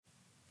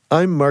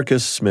I'm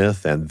Marcus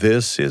Smith, and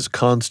this is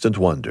Constant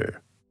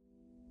Wonder.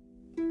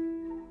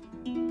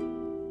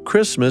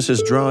 Christmas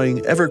is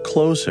drawing ever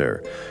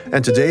closer,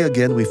 and today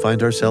again we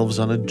find ourselves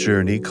on a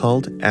journey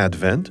called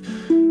Advent,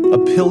 a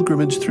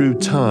pilgrimage through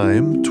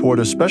time toward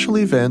a special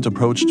event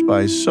approached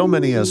by so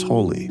many as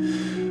holy.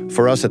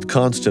 For us at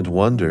Constant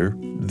Wonder,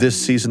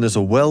 this season is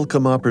a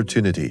welcome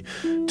opportunity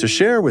to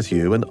share with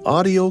you an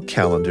audio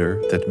calendar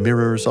that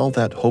mirrors all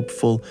that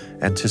hopeful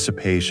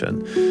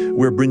anticipation.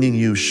 We're bringing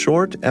you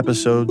short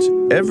episodes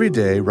every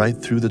day right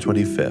through the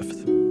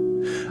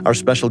 25th. Our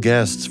special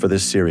guests for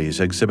this series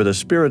exhibit a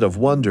spirit of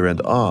wonder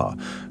and awe,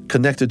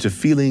 connected to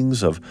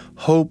feelings of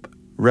hope,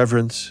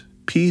 reverence,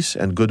 peace,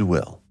 and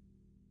goodwill.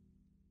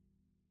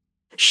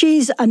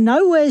 She's a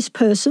nowheres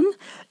person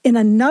in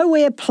a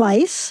nowhere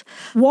place.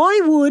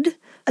 Why would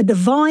a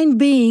divine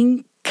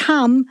being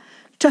come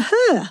to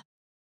her?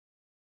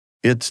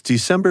 It's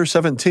December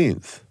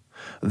 17th.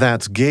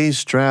 That's Gay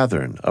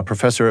Strathern, a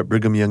professor at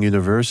Brigham Young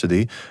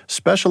University,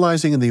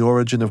 specializing in the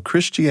origin of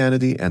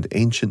Christianity and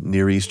ancient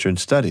Near Eastern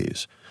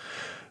studies.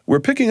 We're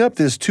picking up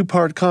this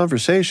two-part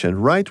conversation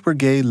right where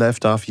Gay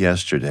left off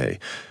yesterday,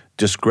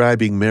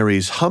 describing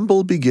Mary's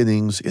humble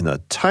beginnings in a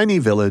tiny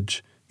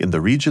village in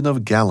the region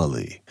of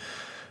Galilee.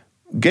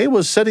 Gay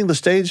was setting the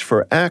stage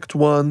for Act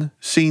 1,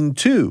 Scene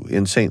 2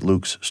 in St.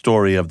 Luke's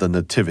story of the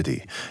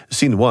Nativity,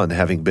 Scene 1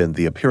 having been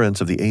the appearance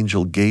of the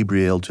angel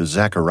Gabriel to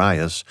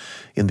Zacharias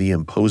in the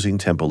imposing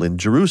temple in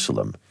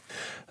Jerusalem.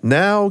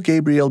 Now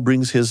Gabriel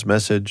brings his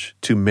message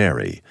to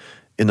Mary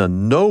in a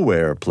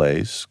nowhere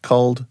place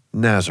called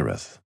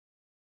Nazareth.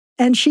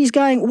 And she's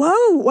going,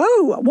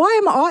 whoa,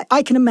 why am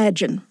I can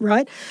imagine,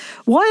 right?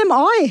 Why am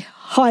I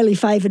highly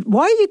favored?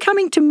 Why are you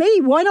coming to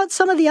me? Why not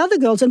some of the other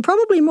girls? And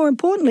probably more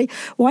importantly,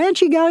 why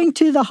aren't you going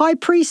to the high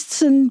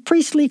priests and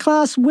priestly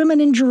class women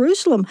in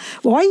Jerusalem?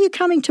 Why are you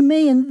coming to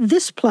me in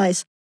this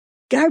place?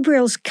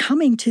 Gabriel's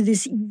coming to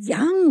this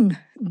young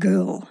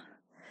girl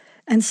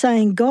and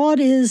saying, God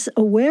is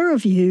aware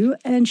of you.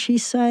 And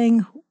she's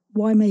saying,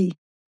 why me?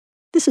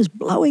 This is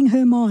blowing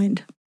her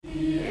mind.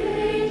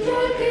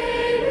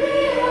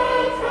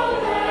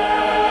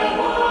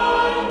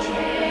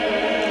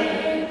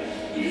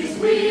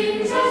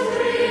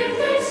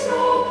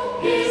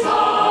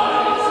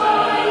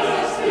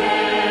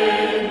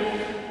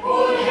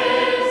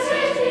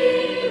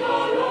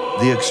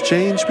 The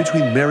exchange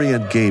between Mary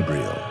and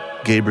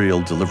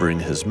Gabriel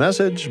delivering his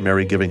message,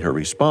 Mary giving her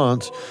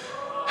response,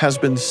 has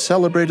been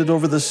celebrated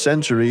over the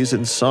centuries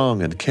in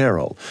song and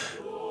carol.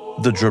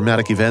 The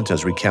dramatic event,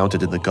 as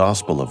recounted in the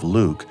Gospel of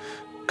Luke,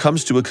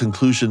 comes to a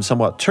conclusion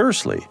somewhat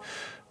tersely,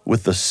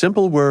 with the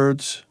simple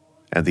words,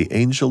 "And the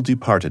angel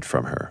departed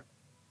from her."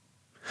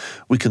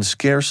 We can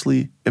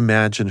scarcely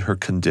imagine her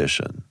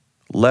condition,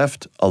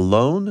 left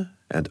alone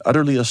and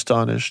utterly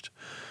astonished,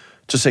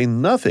 to say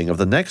nothing of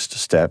the next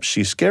step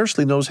she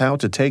scarcely knows how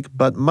to take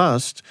but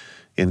must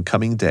in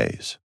coming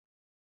days.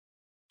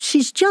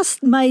 She's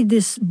just made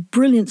this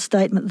brilliant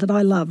statement that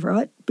I love,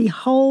 right?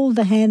 Behold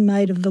the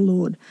handmaid of the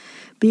Lord,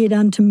 be it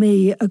unto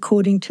me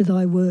according to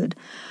thy word.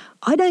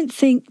 I don't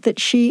think that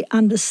she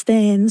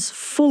understands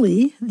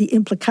fully the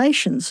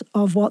implications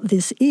of what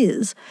this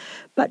is,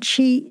 but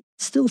she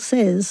still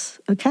says,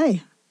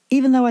 okay,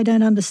 even though I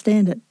don't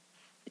understand it,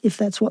 if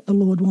that's what the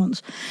Lord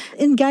wants.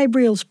 In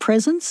Gabriel's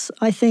presence,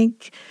 I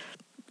think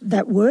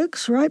that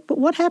works, right? But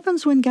what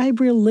happens when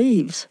Gabriel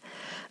leaves?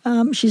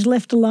 She's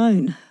left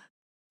alone.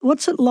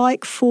 What's it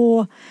like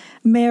for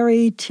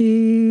Mary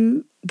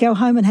to go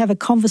home and have a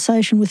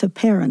conversation with her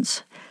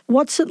parents?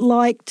 What's it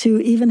like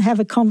to even have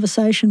a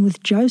conversation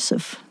with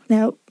Joseph?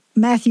 Now,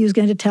 Matthew is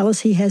going to tell us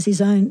he has his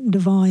own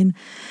divine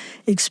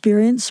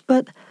experience,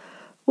 but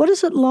what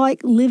is it like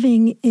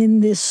living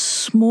in this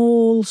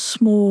small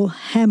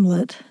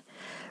hamlet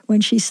when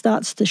she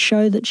starts to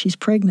show that she's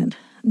pregnant,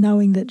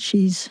 knowing that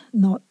she's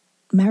not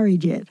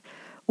married yet?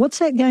 What's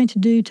that going to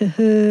do to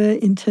her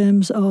in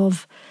terms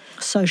of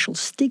social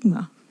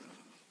stigma?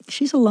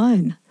 She's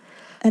alone.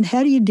 And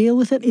how do you deal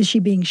with it? Is she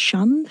being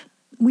shunned?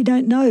 We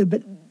don't know,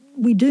 but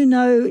we do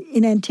know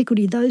in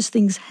antiquity those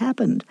things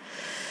happened.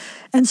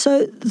 And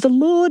so the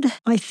Lord,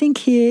 I think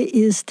here,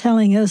 is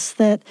telling us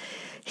that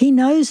he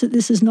knows that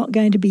this is not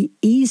going to be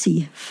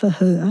easy for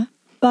her,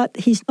 but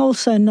he's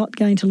also not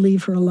going to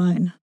leave her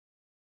alone.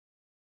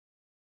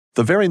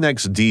 The very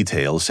next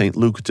detail St.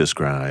 Luke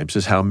describes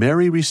is how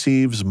Mary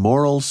receives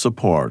moral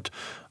support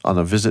on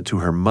a visit to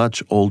her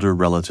much older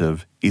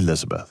relative,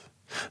 Elizabeth.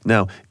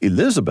 Now,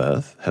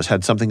 Elizabeth has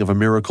had something of a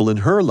miracle in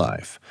her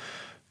life,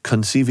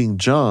 conceiving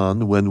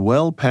John when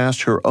well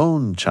past her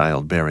own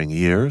childbearing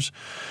years,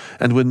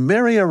 and when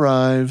Mary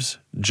arrives,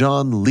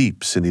 John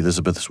leaps in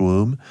Elizabeth's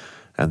womb,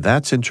 and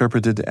that's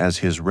interpreted as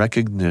his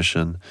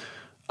recognition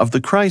of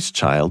the Christ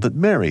child that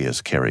Mary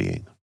is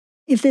carrying.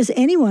 If there's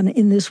anyone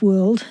in this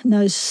world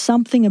knows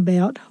something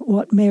about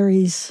what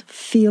Mary's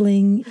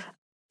feeling,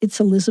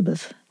 it's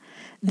Elizabeth.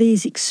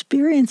 These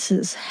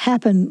experiences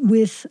happen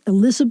with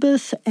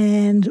Elizabeth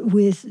and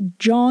with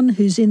John,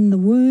 who's in the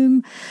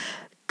womb,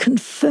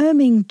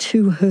 confirming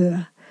to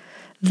her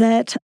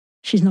that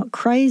she's not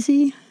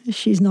crazy,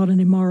 She's not an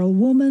immoral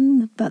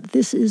woman, but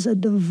this is a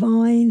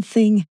divine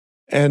thing.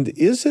 And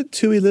is it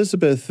to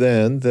Elizabeth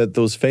then that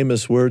those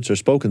famous words are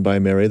spoken by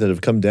Mary that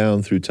have come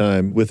down through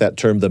time with that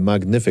term, the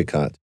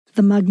Magnificat?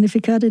 The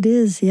Magnificat it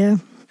is, yeah.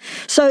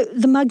 So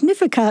the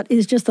Magnificat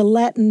is just a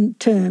Latin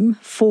term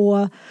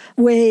for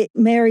where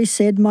Mary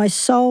said, "My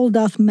soul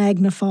doth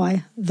magnify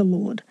the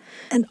Lord."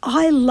 And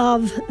I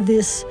love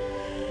this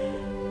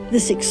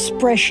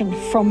expression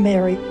from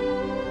Mary.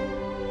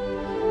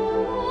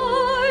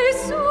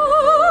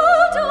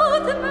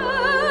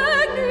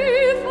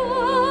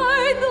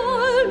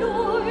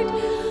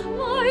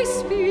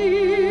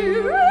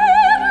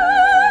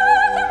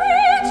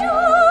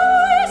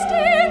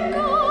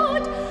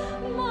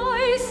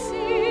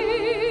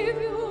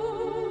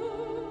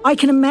 I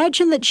can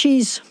imagine that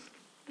she's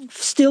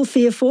still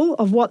fearful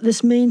of what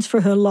this means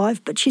for her life,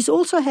 but she's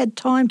also had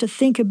time to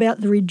think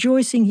about the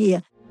rejoicing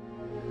here.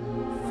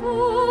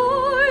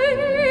 For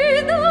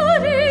he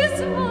that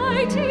is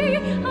mighty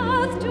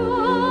hath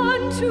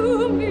done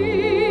to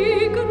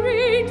me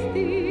great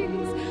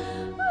things.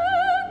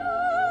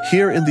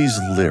 Here in these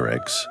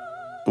lyrics,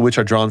 which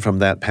are drawn from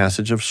that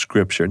passage of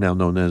Scripture now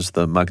known as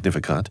the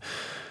Magnificat,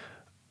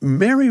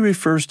 Mary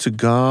refers to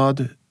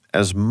God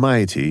as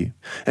mighty,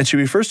 and she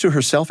refers to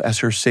herself as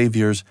her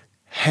Savior's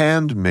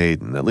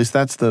handmaiden. At least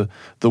that's the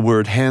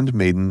word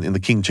handmaiden in the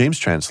King James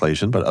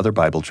translation, but other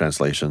Bible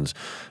translations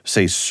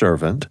say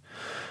servant.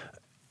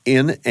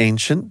 In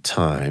ancient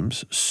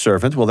times,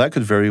 servant, well, that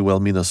could very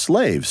well mean a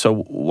slave. So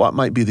what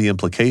might be the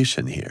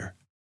implication here?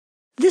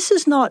 This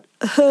is not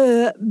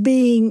her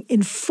being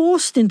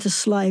enforced into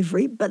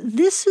slavery, but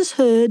this is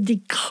her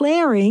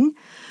declaring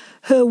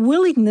her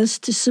willingness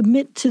to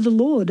submit to the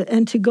Lord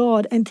and to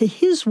God and to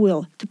his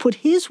will, to put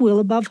his will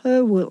above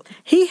her will.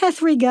 He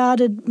hath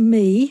regarded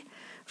me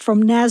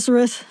from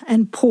Nazareth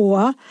and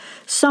poor,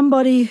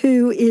 somebody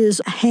who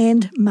is a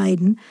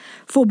handmaiden,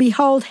 for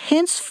behold,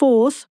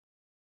 henceforth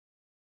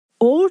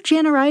all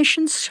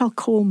generations shall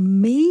call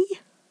me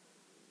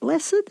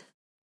blessed.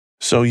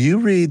 So you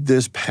read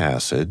this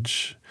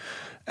passage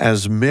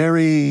as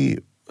Mary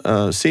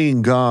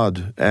seeing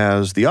God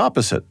as the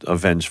opposite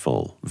of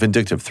vengeful,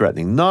 vindictive,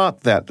 threatening,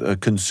 not that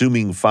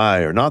consuming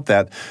fire, not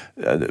that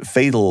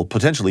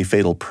potentially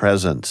fatal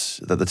presence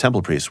that the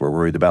temple priests were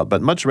worried about,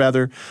 but much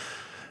rather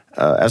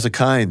as a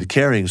kind,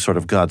 caring sort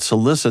of God,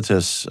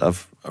 solicitous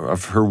of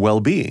her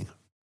well-being.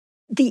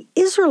 The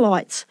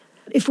Israelites,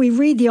 if we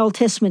read the Old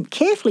Testament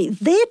carefully,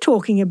 they're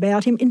talking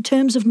about him in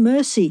terms of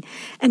mercy.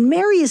 And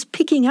Mary is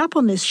picking up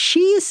on this. She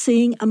is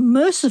seeing a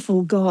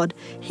merciful God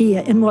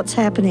here in what's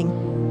happening.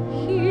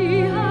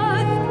 He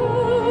hath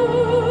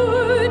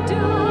put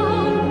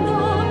down the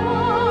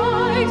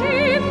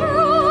mighty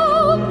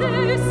from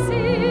their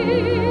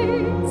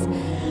seats,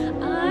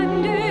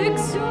 and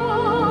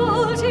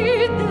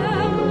exalted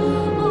them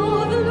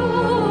of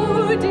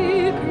low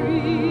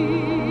degree.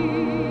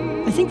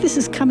 I think this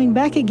is coming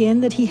back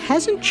again, that he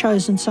hasn't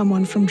chosen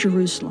someone from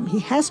Jerusalem. He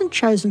hasn't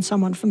chosen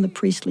someone from the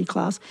priestly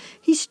class.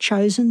 He's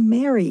chosen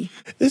Mary.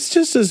 It's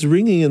just as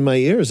ringing in my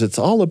ears. It's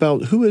all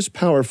about who is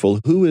powerful,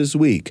 who is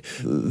weak,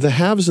 the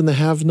haves and the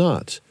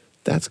have-nots.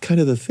 That's kind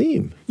of the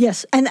theme.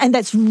 Yes, and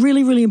that's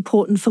really, really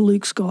important for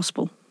Luke's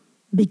gospel,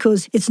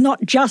 because it's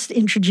not just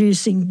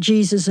introducing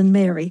Jesus and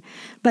Mary,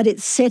 but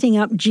it's setting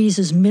up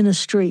Jesus'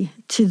 ministry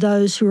to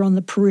those who are on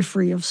the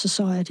periphery of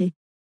society.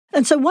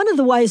 And so one of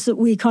the ways that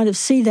we kind of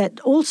see that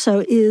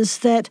also is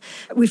that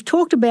we've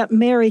talked about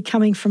Mary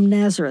coming from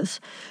Nazareth.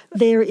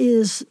 There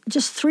is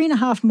just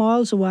 3.5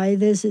 miles away,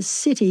 there's this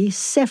city,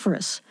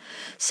 Sepphoris.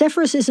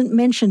 Sepphoris isn't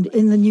mentioned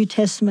in the New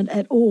Testament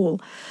at all,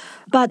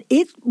 but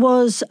it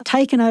was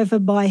taken over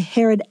by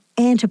Herod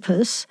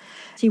Antipas.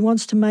 He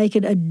wants to make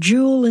it a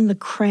jewel in the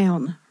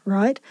crown,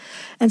 right?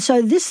 And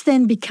so this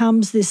then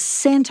becomes this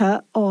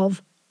center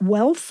of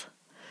wealth,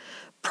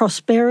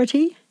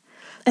 prosperity,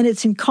 and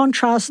it's in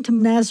contrast to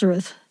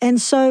Nazareth.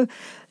 And so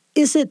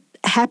is it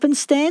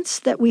happenstance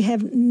that we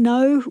have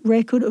no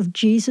record of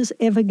Jesus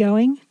ever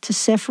going to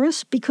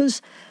Sepphoris?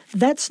 Because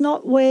that's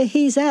not where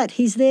he's at.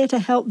 He's there to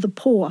help the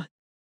poor,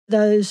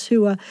 those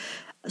who are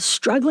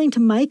struggling to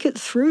make it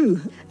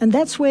through. And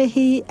that's where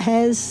he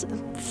has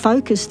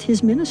focused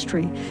his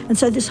ministry. And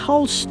so this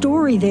whole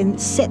story then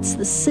sets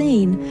the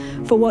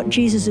scene for what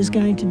Jesus is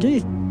going to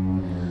do.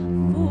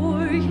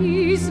 For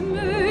his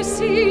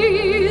mercy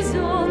is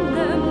on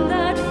them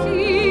that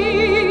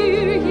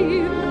fear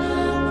him,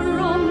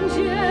 from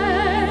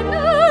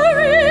generation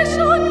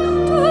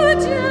to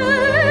generation.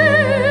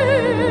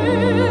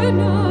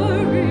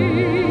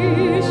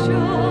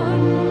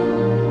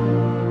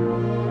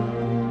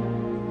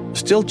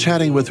 Still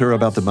chatting with her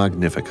about the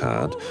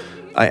Magnificat,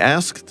 I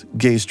asked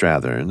Gay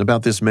Strathern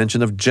about this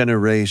mention of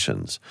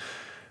generations.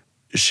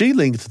 She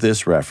linked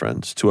this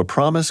reference to a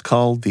promise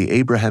called the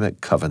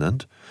Abrahamic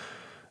Covenant,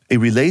 a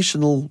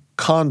relational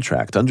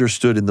contract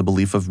understood in the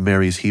belief of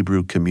Mary's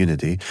Hebrew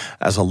community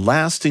as a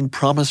lasting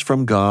promise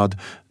from God,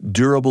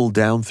 durable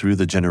down through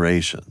the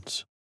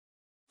generations.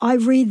 I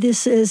read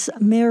this as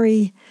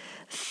Mary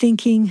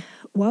thinking,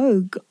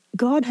 whoa,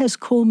 God has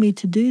called me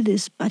to do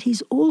this, but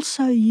he's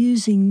also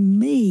using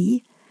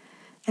me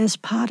as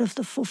part of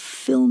the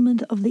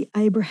fulfillment of the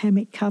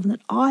Abrahamic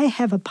covenant. I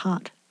have a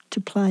part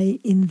to play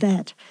in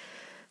that.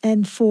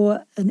 And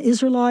for an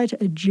Israelite,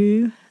 a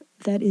Jew,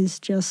 that is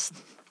just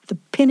the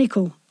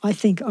pinnacle, I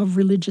think, of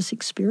religious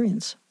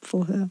experience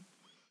for her.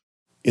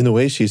 In a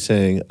way, she's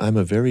saying, I'm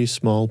a very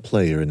small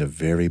player in a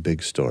very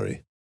big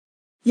story.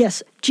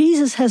 Yes,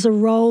 Jesus has a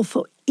role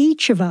for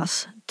each of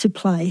us to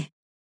play.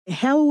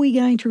 How are we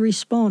going to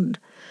respond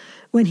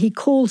when he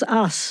calls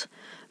us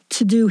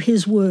to do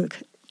his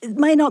work? It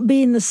may not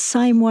be in the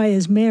same way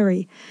as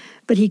Mary,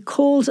 but he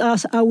calls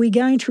us. Are we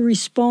going to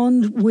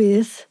respond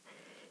with,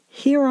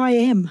 here I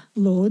am,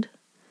 Lord,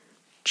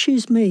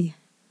 choose me.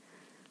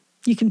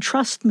 You can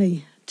trust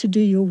me to do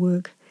your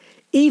work,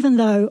 even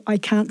though I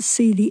can't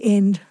see the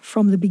end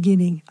from the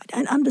beginning. I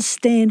don't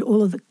understand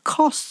all of the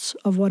costs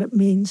of what it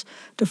means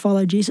to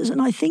follow Jesus.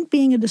 And I think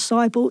being a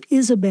disciple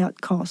is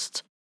about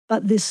costs.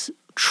 But this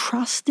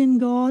trust in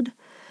God,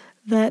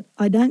 that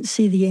I don't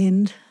see the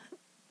end,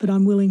 but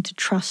I'm willing to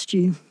trust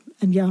you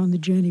and go on the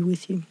journey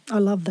with you. I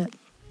love that.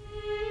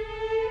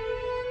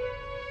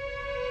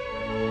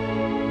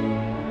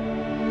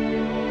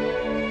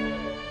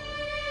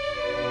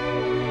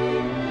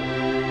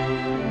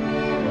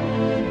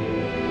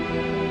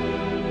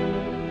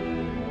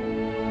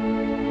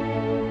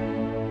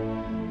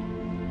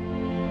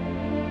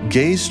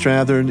 Gay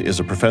Strathern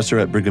is a professor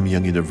at Brigham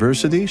Young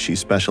University. She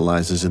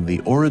specializes in the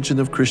origin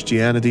of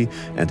Christianity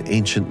and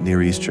ancient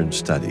Near Eastern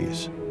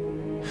studies.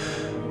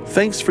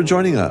 Thanks for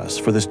joining us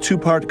for this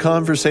two-part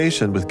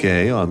conversation with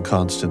Gay on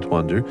Constant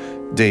Wonder,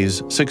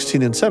 days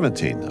 16 and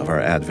 17 of our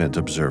Advent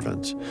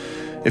observance.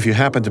 If you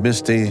happen to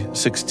miss day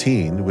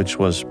 16, which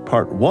was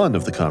part 1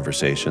 of the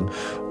conversation,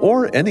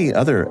 or any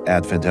other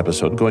Advent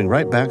episode going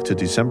right back to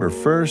December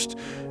 1st,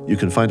 you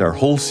can find our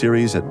whole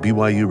series at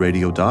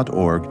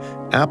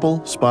byuradio.org,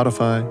 Apple,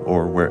 Spotify,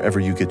 or wherever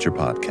you get your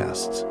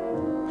podcasts.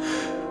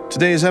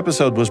 Today's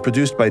episode was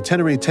produced by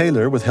Tenery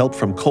Taylor with help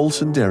from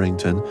Colson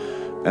Darrington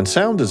and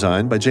sound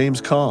design by James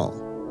Call.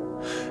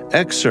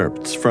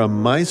 Excerpts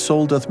from My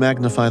Soul Doth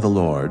Magnify the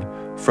Lord,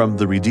 from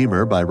The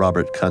Redeemer by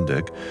Robert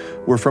Kundick,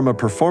 were from a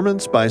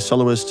performance by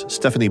soloist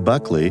Stephanie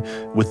Buckley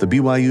with the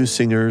BYU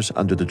Singers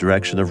under the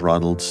direction of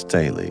Ronald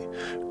Staley,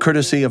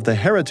 courtesy of the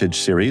Heritage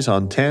series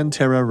on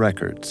Tan-Terra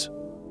Records.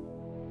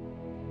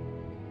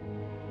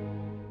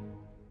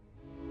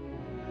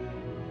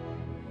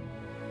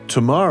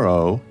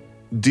 Tomorrow,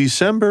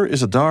 December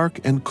is a dark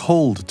and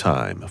cold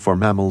time for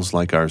mammals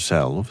like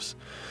ourselves.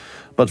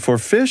 But for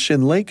fish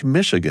in Lake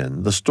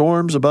Michigan, the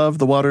storms above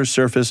the water's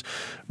surface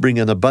bring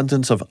an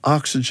abundance of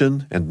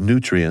oxygen and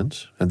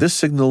nutrients, and this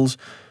signals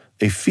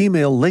a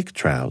female lake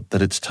trout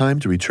that it's time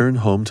to return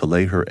home to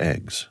lay her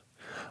eggs.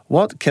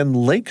 What can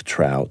lake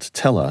trout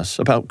tell us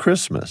about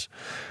Christmas?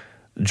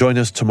 Join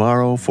us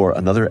tomorrow for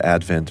another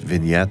Advent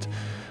vignette.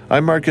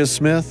 I'm Marcus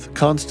Smith.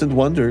 Constant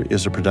Wonder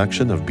is a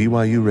production of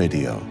BYU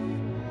Radio.